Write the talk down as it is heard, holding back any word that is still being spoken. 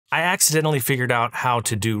I accidentally figured out how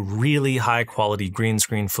to do really high quality green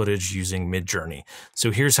screen footage using Midjourney.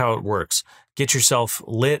 So here's how it works. Get yourself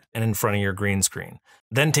lit and in front of your green screen.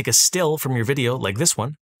 Then take a still from your video like this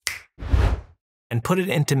one and put it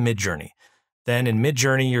into Midjourney. Then in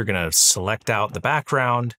Midjourney, you're gonna select out the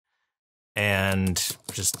background and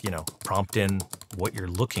just, prompt in what you're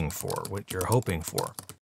looking for, what you're hoping for.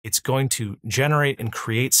 It's going to generate and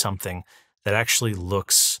create something that actually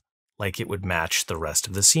looks like it would match the rest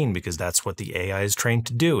of the scene, because that's what the AI is trained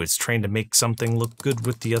to do. It's trained to make something look good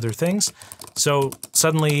with the other things. So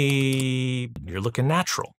suddenly you're looking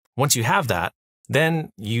natural. Once you have that, then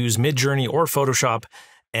use Midjourney or Photoshop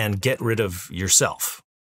and get rid of yourself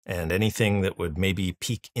and anything that would maybe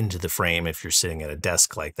peek into the frame if you're sitting at a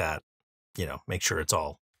desk like that. Make sure it's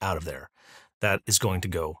all out of there. That is going to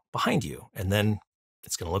go behind you, and then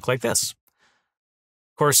it's going to look like this.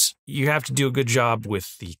 Of course, you have to do a good job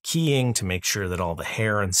with the keying to make sure that all the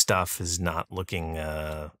hair and stuff is not looking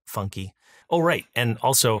funky. Oh, right. And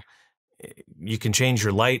also, you can change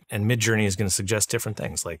your light, and Midjourney is going to suggest different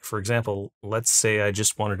things. Like, for example, let's say I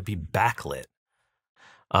just wanted to be backlit.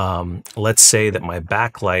 Let's say that my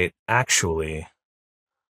backlight actually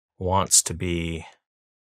wants to be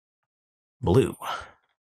blue.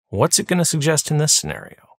 What's it going to suggest in this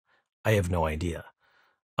scenario? I have no idea.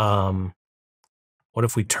 What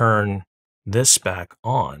if we turn this back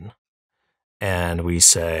on and we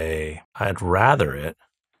say, I'd rather it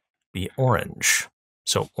be orange.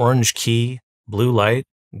 So orange key, blue light,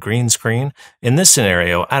 green screen. In this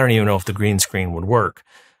scenario, I don't even know if the green screen would work,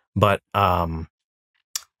 but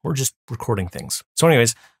we're just recording things. So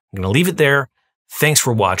anyways, I'm going to leave it there. Thanks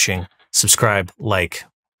for watching. Subscribe, like,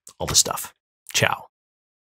 all the stuff. Ciao.